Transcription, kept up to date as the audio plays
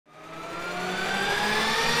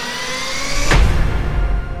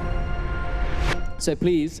So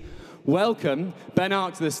please welcome Ben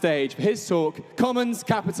Ark to the stage for his talk, Commons,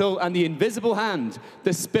 Capital, and the Invisible Hand,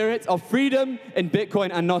 the Spirit of Freedom in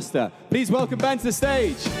Bitcoin and Nostr. Please welcome Ben to the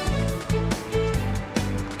stage.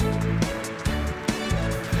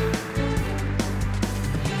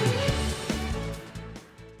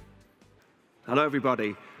 Hello,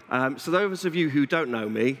 everybody. So those of you who don't know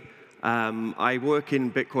me, I work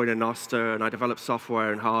in Bitcoin and Nostr, and I develop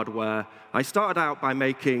software and hardware. I started out by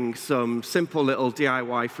making some simple little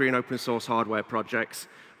DIY free and open source hardware projects,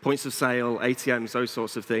 points of sale, ATMs, those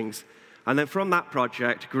sorts of things. And then from that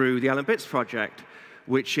project grew the LMBits project,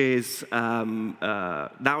 which is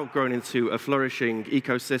now grown into a flourishing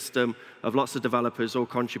ecosystem of lots of developers all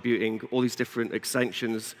contributing all these different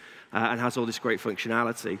extensions and has all this great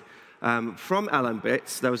functionality. From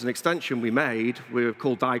LMBits, there was an extension we made. We were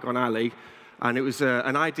called Diagon Alley, and it was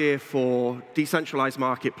an idea for decentralized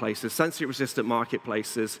marketplaces, censorship-resistant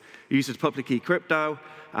marketplaces, used public key crypto,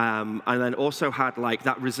 and then also had like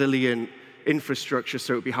that resilient infrastructure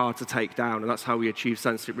so it would be hard to take down, and that's how we achieved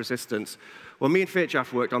censorship resistance. Well, me and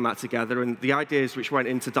Firtjaf worked on that together, and the ideas which went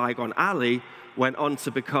into Diagon Alley went on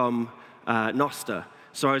to become Nostr.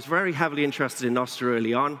 So I was very heavily interested in Nostr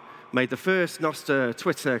early on. Made the first Nostr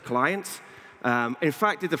Twitter client. In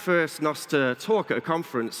fact, did the first Nostr talk at a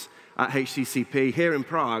conference at HCCP here in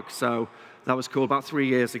Prague, so that was cool, about 3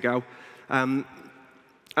 years ago. And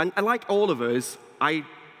like all of us,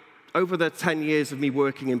 over the 10 years of me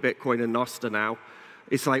working in Bitcoin and Nostr now,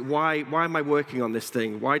 it's like, why am I working on this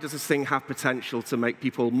thing? Why does this thing have potential to make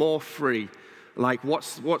people more free? Like,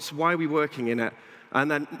 why are we working in it? And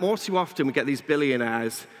then more too often, we get these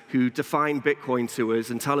billionaires who define Bitcoin to us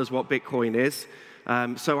and tell us what Bitcoin is.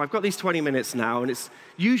 So I've got these 20 minutes now, and it's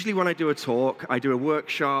usually when I do a talk, I do a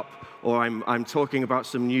workshop, or I'm talking about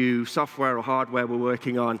some new software or hardware we're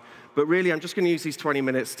working on. But really, I'm just going to use these 20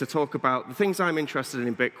 minutes to talk about the things I'm interested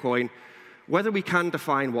in Bitcoin, whether we can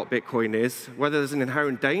define what Bitcoin is, whether there's an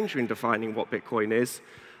inherent danger in defining what Bitcoin is,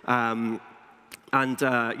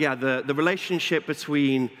 the relationship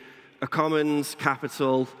between a commons,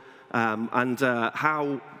 capital,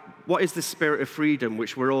 what is the spirit of freedom,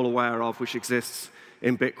 which we're all aware of, which exists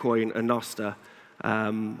in Bitcoin and Nostr.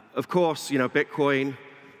 Of course, Bitcoin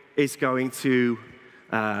is going to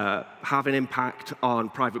have an impact on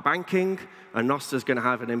private banking, and Nostr is going to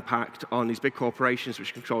have an impact on these big corporations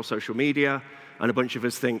which control social media, and a bunch of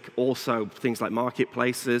us think also things like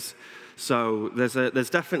marketplaces. So there's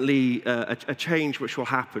definitely a change which will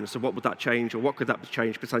happen. So what would that change, or what could that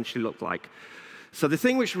change potentially look like? So the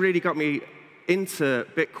thing which really got me into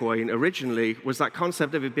Bitcoin originally was that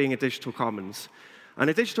concept of it being a digital commons. And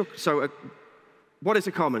what is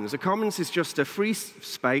a commons? A commons is just a free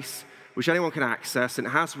space which anyone can access, and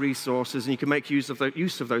it has resources, and you can make use of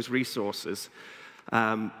those resources.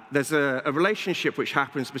 There's a relationship which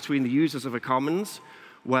happens between the users of a commons,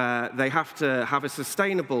 where they have to have a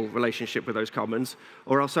sustainable relationship with those commons,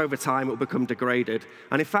 or else over time it will become degraded.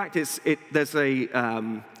 And in fact, there's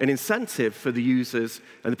an incentive for the users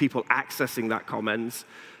and the people accessing that commons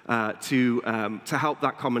to help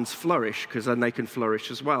that commons flourish, because then they can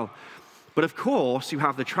flourish as well. But of course, you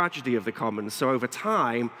have the tragedy of the commons. So over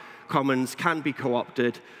time, commons can be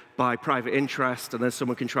co-opted by private interest, and then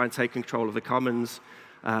someone can try and take control of the commons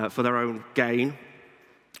for their own gain.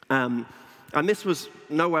 And this was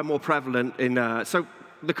nowhere more prevalent so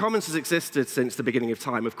the commons has existed since the beginning of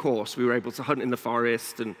time, of course. We were able to hunt in the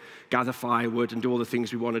forest and gather firewood and do all the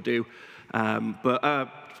things we want to do. But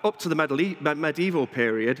up to the medieval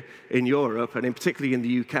period in Europe, and in particularly in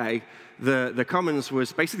the UK, the commons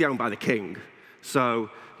was basically owned by the king. So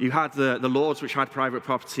you had the lords which had private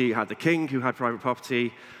property, you had the king who had private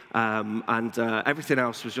property, and everything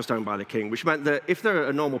else was just owned by the king, which meant that if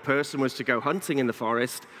a normal person was to go hunting in the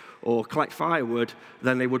forest or collect firewood,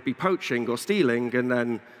 then they would be poaching or stealing, and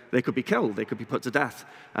then they could be killed, they could be put to death,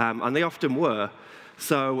 and they often were.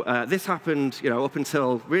 So this happened up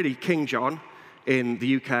until really King John in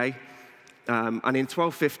the UK, and in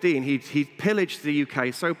 1215 he pillaged the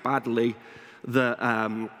UK so badly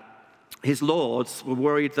that his lords were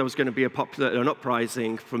worried there was going to be an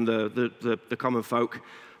uprising from the common folk,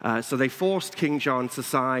 so they forced King John to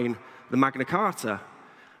sign the Magna Carta.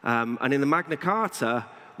 And in the Magna Carta,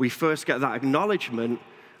 we first get that acknowledgement.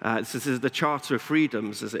 This is the Charter of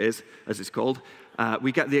Freedoms, as it's called.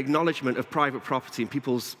 We get the acknowledgement of private property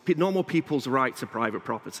and normal people's right to private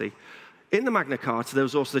property. In the Magna Carta, there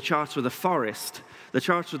was also the Charter of the Forest. The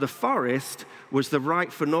Charter of the Forest was the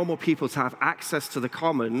right for normal people to have access to the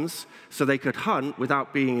commons so they could hunt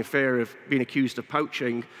without being in fear of being accused of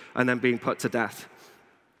poaching and then being put to death.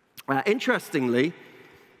 Interestingly,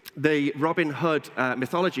 the Robin Hood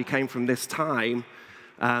mythology came from this time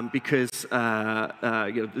because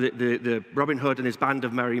the Robin Hood and his band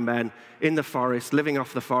of merry men in the forest, living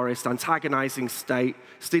off the forest, antagonizing state,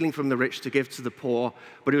 stealing from the rich to give to the poor.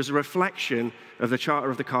 But it was a reflection of the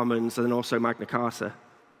Charter of the Commons and also Magna Carta.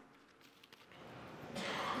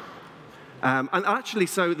 And actually,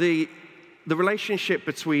 so the relationship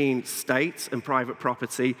between state and private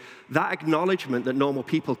property, that acknowledgement that normal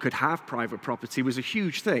people could have private property was a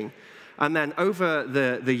huge thing. And then over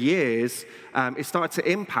the years, it started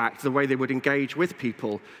to impact the way they would engage with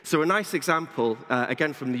people. So a nice example,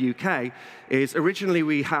 again from the UK, is originally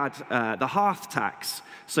we had the hearth tax.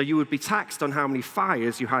 So you would be taxed on how many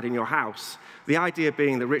fires you had in your house. The idea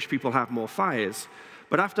being that rich people have more fires.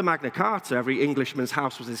 But after Magna Carta, every Englishman's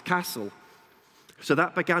house was his castle. So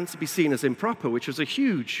that began to be seen as improper, which was a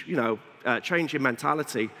huge, change in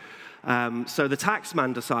mentality. So the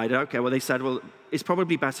taxman decided, okay, well, they said, well, it's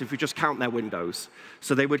probably better if we just count their windows.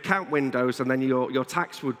 So they would count windows, and then your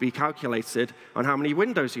tax would be calculated on how many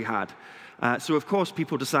windows you had. So, of course,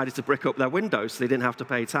 people decided to brick up their windows so they didn't have to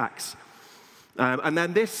pay tax. And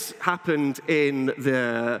then this happened in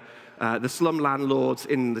the slum landlords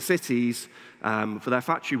in the cities for their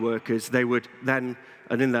factory workers. They would then,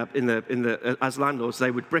 and as landlords,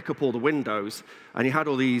 they would brick up all the windows, and you had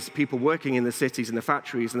all these people working in the cities and the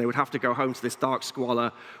factories, and they would have to go home to this dark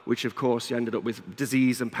squalor, which, of course, you ended up with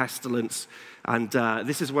disease and pestilence. And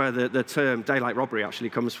this is where the term daylight robbery actually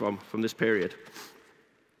comes from this period.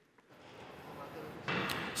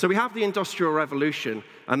 So we have the Industrial Revolution,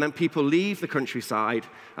 and then people leave the countryside,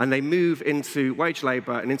 and they move into wage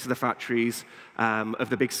labor and into the factories of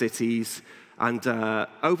the big cities. And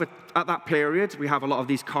at that period, we have a lot of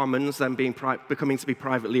these commons then becoming to be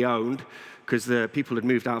privately owned because the people had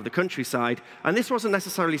moved out of the countryside. And this wasn't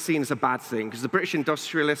necessarily seen as a bad thing because the British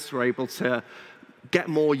industrialists were able to get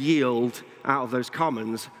more yield out of those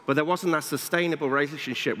commons, but there wasn't that sustainable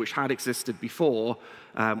relationship which had existed before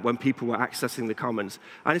when people were accessing the commons.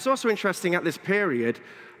 And it's also interesting at this period,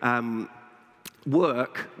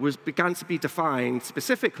 work began to be defined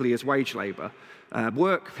specifically as wage labor.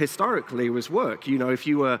 Work historically was work. If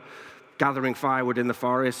you were gathering firewood in the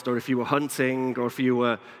forest, or if you were hunting, or if you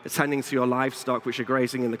were attending to your livestock which are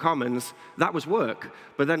grazing in the commons, that was work.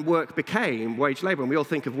 But then work became wage labor, and we all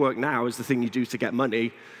think of work now as the thing you do to get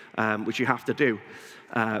money, which you have to do.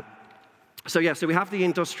 So we have the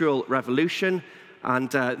Industrial Revolution,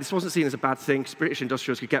 and this wasn't seen as a bad thing because British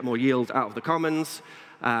industrials could get more yield out of the commons.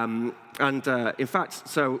 In fact,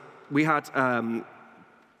 so we had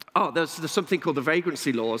there's something called the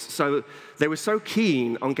vagrancy laws. So they were so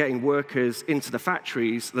keen on getting workers into the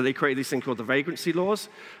factories that they created this thing called the vagrancy laws.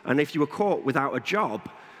 And if you were caught without a job,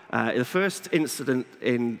 in the first incident,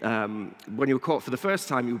 when you were caught for the first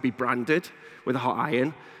time, you would be branded with a hot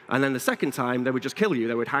iron. And then the second time, they would just kill you.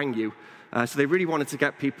 They would hang you. So they really wanted to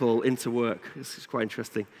get people into work. This is quite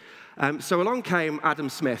interesting. So along came Adam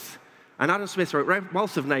Smith. And Adam Smith wrote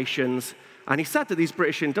Wealth of Nations. And he said that these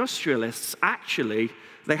British industrialists actually,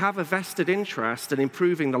 they have a vested interest in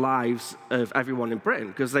improving the lives of everyone in Britain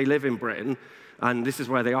because they live in Britain, and this is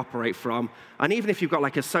where they operate from. And even if you've got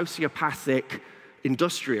like a sociopathic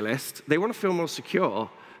industrialist, they want to feel more secure.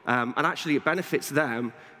 And actually, it benefits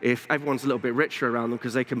them if everyone's a little bit richer around them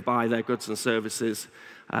because they can buy their goods and services.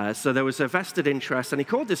 So there was a vested interest, and he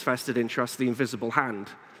called this vested interest the invisible hand.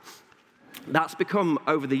 That's become,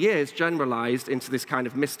 over the years, generalized into this kind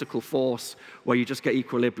of mystical force where you just get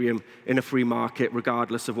equilibrium in a free market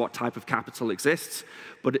regardless of what type of capital exists.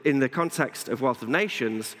 But in the context of Wealth of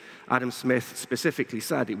Nations, Adam Smith specifically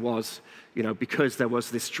said it was, because there was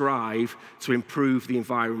this drive to improve the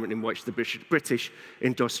environment in which the British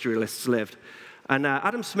industrialists lived. And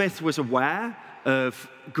Adam Smith was aware of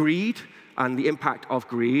greed and the impact of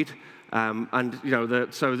greed.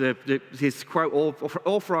 His quote,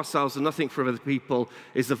 all for ourselves and nothing for other people,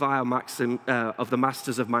 is the vile maxim of the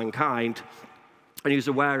masters of mankind. And he was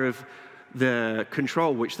aware of the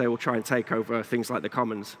control which they will try and take over things like the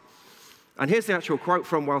commons. And here's the actual quote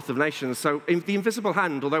from Wealth of Nations. So in the invisible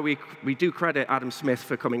hand, although we do credit Adam Smith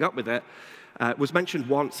for coming up with it, was mentioned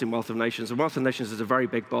once in Wealth of Nations. And Wealth of Nations is a very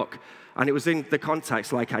big book. And it was in the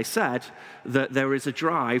context, like I said, that there is a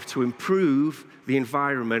drive to improve the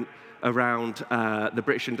environment around the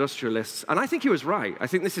British industrialists. And I think he was right. I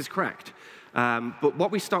think this is correct. But what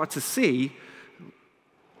we start to see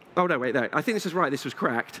Oh, no, wait, no. I think this is right. This was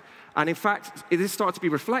correct. And in fact, this started to be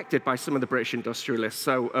reflected by some of the British industrialists.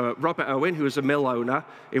 So Robert Owen, who was a mill owner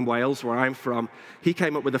in Wales, where I'm from, he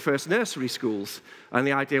came up with the first nursery schools. And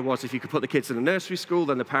the idea was if you could put the kids in a nursery school,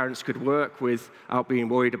 then the parents could work without being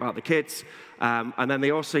worried about the kids. And then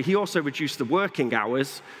he also reduced the working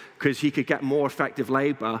hours because he could get more effective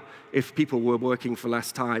labor if people were working for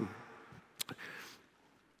less time.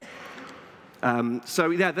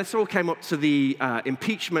 So yeah, this all came up to the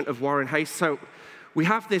impeachment of Warren Hastings. So we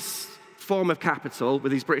have this form of capital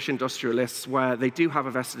with these British industrialists where they do have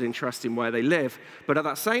a vested interest in where they live, but at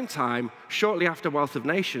that same time, shortly after Wealth of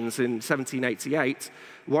Nations in 1788,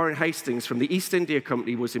 Warren Hastings from the East India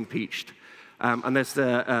Company was impeached. And there's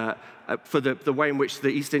for the way in which the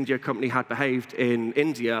East India Company had behaved in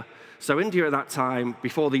India. So India at that time,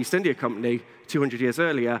 before the East India Company, 200 years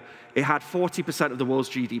earlier, it had 40% of the world's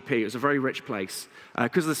GDP. It was a very rich place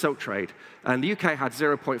because of the silk trade. And the UK had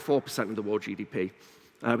 0.4% of the world GDP.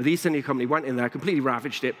 But the East India Company went in there, completely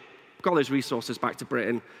ravaged it, got those resources back to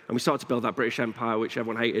Britain, and we started to build that British Empire, which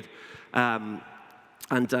everyone hated. But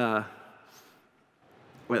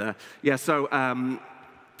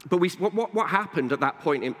what happened at that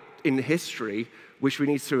point in history, which we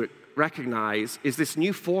need to recognize, is this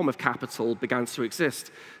new form of capital began to exist,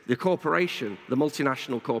 the corporation, the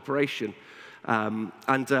multinational corporation.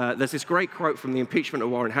 There's this great quote from the impeachment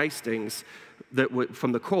of Warren Hastings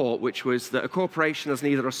from the court, which was that a corporation has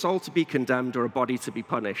neither a soul to be condemned or a body to be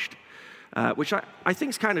punished. Which I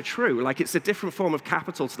think is kind of true. Like, it's a different form of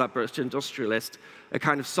capital to that British industrialist, a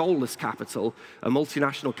kind of soulless capital, a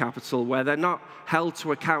multinational capital, where they're not held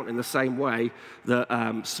to account in the same way that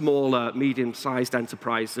smaller, medium-sized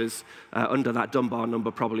enterprises under that Dunbar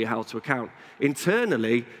number probably are held to account.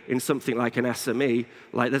 Internally, in something like an SME,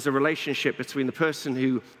 like there's a relationship between the person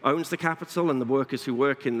who owns the capital and the workers who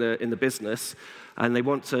work in the business, and they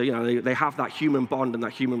want to, they have that human bond and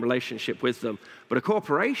that human relationship with them. But a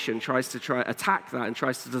corporation tries to attack that and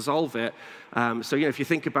tries to dissolve it. So, if you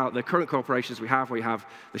think about the current corporations we have, where you have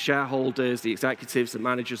the shareholders, the executives, the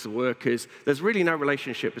managers, the workers, there's really no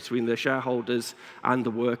relationship between the shareholders and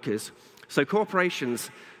the workers. So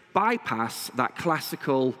corporations bypass that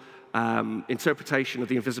classical interpretation of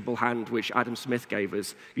the invisible hand which Adam Smith gave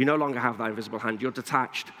us. You no longer have that invisible hand. You're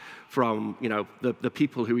detached from the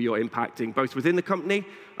people who you're impacting, both within the company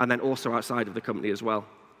and then also outside of the company as well.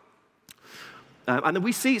 And then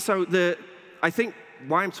we see, I think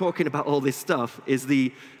why I'm talking about all this stuff is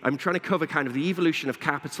I'm trying to cover kind of the evolution of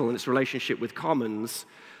capital and its relationship with commons.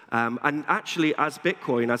 And actually, as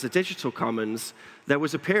Bitcoin, as a digital commons, there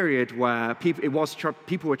was a period where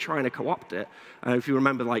people were trying to co-opt it. If you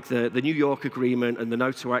remember, like the New York Agreement and the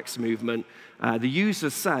No2X movement, the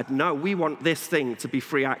users said, no, we want this thing to be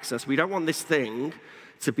free access. We don't want this thing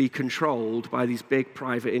to be controlled by these big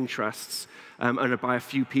private interests and by a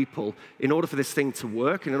few people. In order for this thing to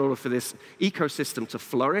work, and in order for this ecosystem to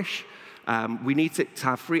flourish, we need to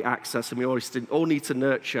have free access, and we all need to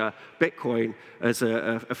nurture Bitcoin as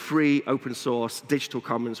a free, open source, digital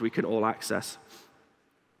commons we can all access.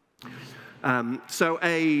 So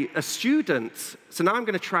a student, so now I'm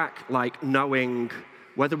going to track like knowing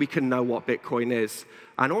whether we can know what Bitcoin is.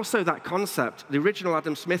 And also that concept, the original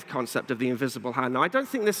Adam Smith concept of the invisible hand. Now, I don't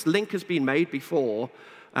think this link has been made before,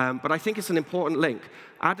 but I think it's an important link.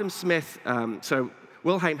 Adam Smith, so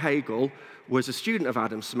Wilhelm Hegel was a student of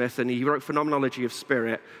Adam Smith, and he wrote Phenomenology of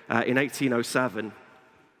Spirit in 1807.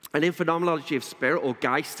 And in Phenomenology of Spirit, or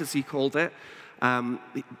Geist as he called it,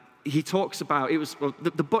 he talks about, it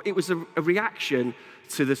was a reaction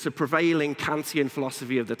to the prevailing Kantian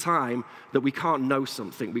philosophy of the time that we can't know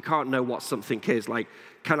something. We can't know what something is. Like,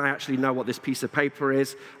 can I actually know what this piece of paper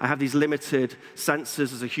is? I have these limited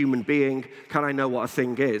senses as a human being. Can I know what a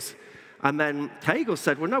thing is? And then Hegel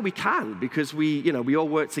said, well, no, we can, because we all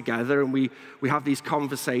work together, and we have these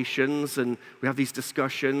conversations, and we have these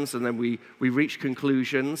discussions, and then we reach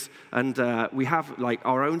conclusions, and we have like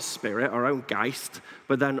our own spirit, our own Geist,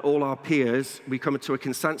 but then all our peers, we come to a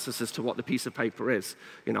consensus as to what the piece of paper is.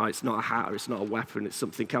 It's not a hat, or it's not a weapon, it's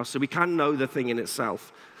something else. So we can know the thing in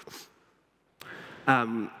itself.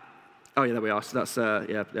 Oh, yeah, there we are. So that's,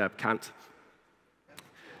 Kant.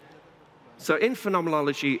 So in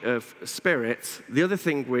Phenomenology of Spirit, the other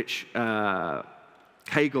thing which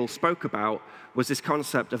Hegel spoke about was this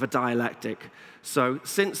concept of a dialectic. So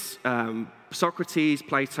since Socrates,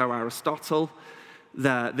 Plato, Aristotle,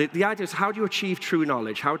 the idea is, how do you achieve true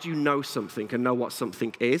knowledge? How do you know something and know what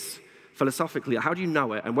something is? Philosophically, how do you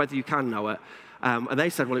know it and whether you can know it? And they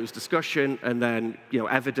said, well, it was discussion and then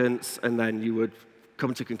evidence, and then you would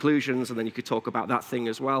come to conclusions, and then you could talk about that thing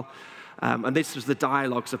as well. And this was the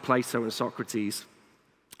dialogues of Plato and Socrates.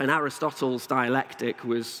 And Aristotle's dialectic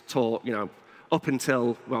was taught, up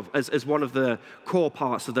until, well, as one of the core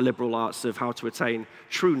parts of the liberal arts of how to attain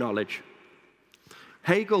true knowledge.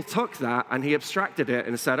 Hegel took that and he abstracted it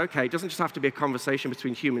and said, okay, it doesn't just have to be a conversation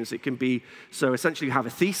between humans. It can be, so essentially you have a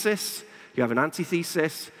thesis, you have an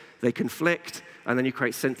antithesis, they conflict, and then you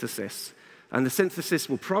create synthesis. And the synthesis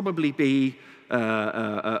will probably be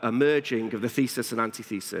a merging of the thesis and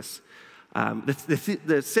antithesis.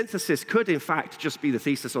 The synthesis could, in fact, just be the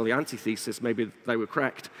thesis or the antithesis. Maybe they were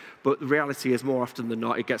correct. But the reality is, more often than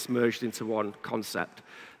not, it gets merged into one concept.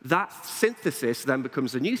 That synthesis then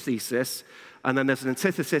becomes a new thesis, and then there's an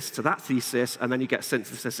antithesis to that thesis, and then you get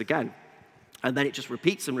synthesis again. And then it just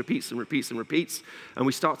repeats and repeats and repeats and repeats, and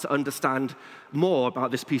we start to understand more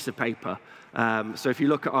about this piece of paper. So if you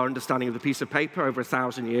look at our understanding of the piece of paper over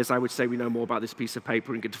 1,000 years, I would say we know more about this piece of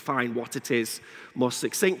paper and can define what it is more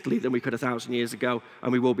succinctly than we could 1,000 years ago,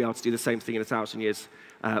 and we will be able to do the same thing in 1,000 years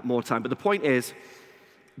more time. But the point is,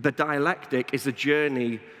 the dialectic is a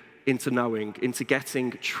journey into knowing, into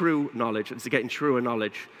getting true knowledge, into getting truer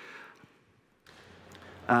knowledge.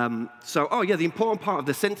 The important part of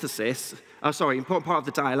the synthesis, important part of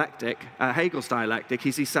the dialectic, Hegel's dialectic,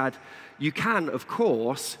 is he said, you can, of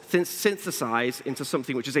course, synthesize into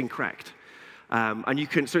something which is incorrect. And you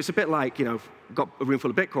can, so it's a bit like, got a room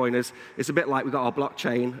full of Bitcoiners, it's a bit like we've got our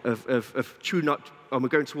blockchain of true and we're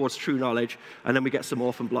going towards true knowledge, and then we get some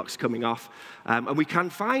orphan blocks coming off. And we can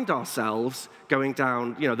find ourselves going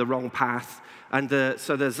down, the wrong path. And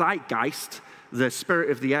so the zeitgeist, the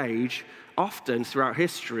spirit of the age, often throughout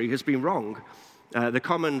history has been wrong. The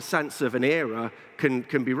common sense of an era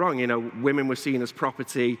can be wrong. Women were seen as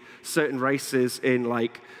property. Certain races in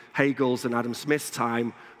like Hegel's and Adam Smith's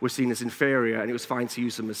time were seen as inferior, and it was fine to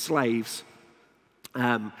use them as slaves.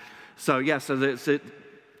 To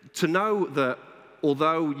know that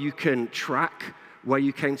although you can track where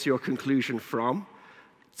you came to your conclusion from,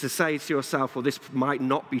 to say to yourself, well, this might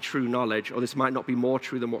not be true knowledge, or this might not be more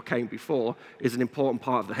true than what came before, is an important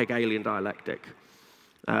part of the Hegelian dialectic.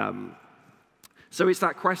 So it's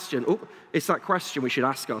that question we should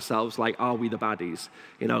ask ourselves, like, are we the baddies?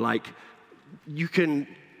 You can,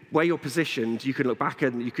 where you're positioned, you can look back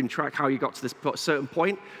and you can track how you got to this certain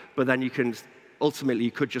point, but then ultimately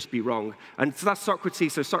you could just be wrong. And so that's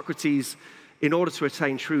Socrates. So Socrates, in order to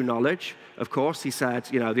attain true knowledge, of course, he said,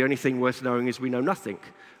 the only thing worth knowing is we know nothing.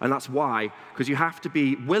 And that's why, because you have to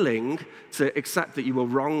be willing to accept that you were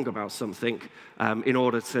wrong about something in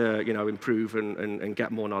order to, improve and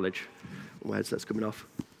get more knowledge. My headset's coming off.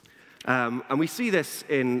 And we see this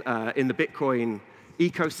in the Bitcoin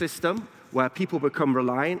ecosystem, where people become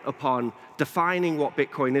reliant upon defining what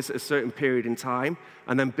Bitcoin is at a certain period in time,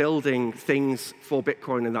 and then building things for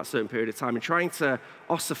Bitcoin in that certain period of time, and trying to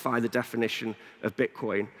ossify the definition of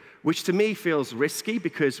Bitcoin, which to me feels risky,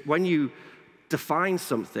 because when you define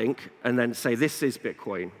something and then say this is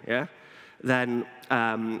Bitcoin, then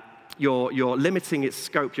you're limiting its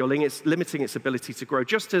scope, you're limiting its ability to grow,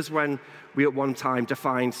 just as when we at one time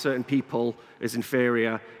defined certain people as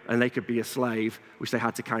inferior and they could be a slave, which they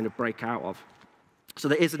had to kind of break out of. So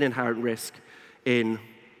there is an inherent risk in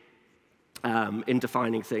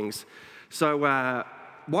defining things. So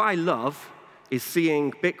what I love is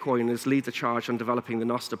seeing Bitcoiners lead the charge on developing the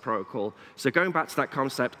Nostr protocol. So going back to that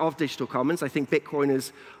concept of digital commons, I think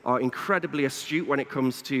Bitcoiners are incredibly astute when it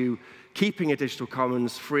comes to keeping a digital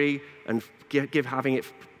commons free and having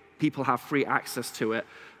people have free access to it.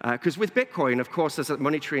 Because with Bitcoin, of course, there's a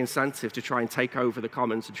monetary incentive to try and take over the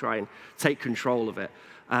commons and try and take control of it.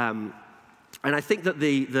 And I think that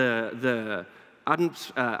the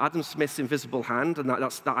Adam Smith's invisible hand, and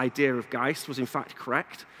that idea of Geist, was in fact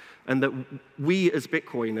correct. And that we as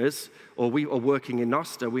Bitcoiners, or we are working in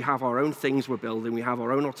Nostr, we have our own things we're building, we have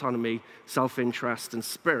our own autonomy, self-interest, and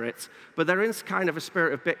spirit, but there is kind of a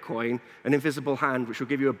spirit of Bitcoin, an invisible hand, which will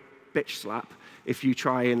give you a bitch slap if you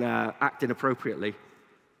try and act inappropriately.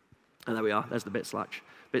 And there we are, there's the bitch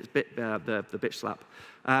slap.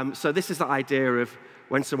 So this is the idea of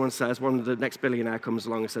when someone says, when the next billionaire comes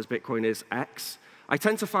along and says Bitcoin is X, I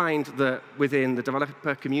tend to find that within the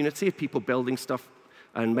developer community, of people building stuff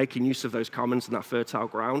and making use of those commons and that fertile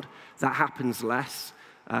ground, that happens less.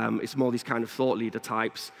 It's more these kind of thought leader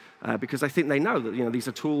types, because I think they know that these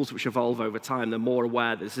are tools which evolve over time. They're more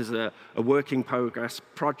aware that this is a work in progress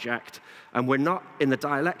project, and we're not in the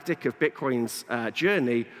dialectic of Bitcoin's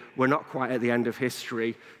journey. We're not quite at the end of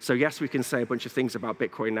history. So yes, we can say a bunch of things about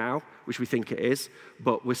Bitcoin now, which we think it is,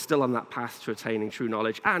 but we're still on that path to attaining true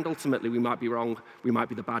knowledge. And ultimately, we might be wrong. We might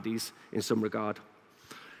be the baddies in some regard.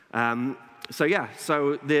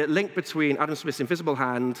 So the link between Adam Smith's invisible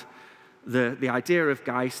hand, the idea of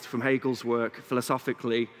Geist from Hegel's work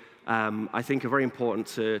philosophically, I think, are very important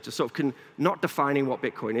to sort of not defining what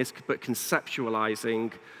Bitcoin is, but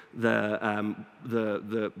conceptualizing the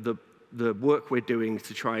work we're doing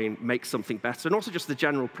to try and make something better, and also just the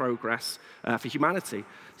general progress for humanity.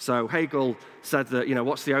 So Hegel said that,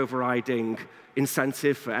 what's the overriding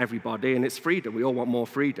incentive for everybody? And it's freedom. We all want more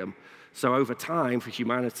freedom. So over time, for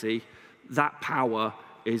humanity, that power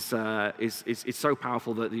is so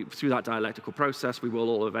powerful that through that dialectical process, we will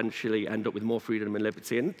all eventually end up with more freedom and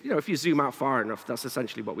liberty. And if you zoom out far enough, that's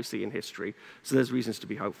essentially what we see in history. So there's reasons to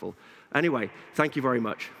be hopeful. Anyway, thank you very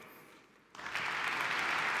much.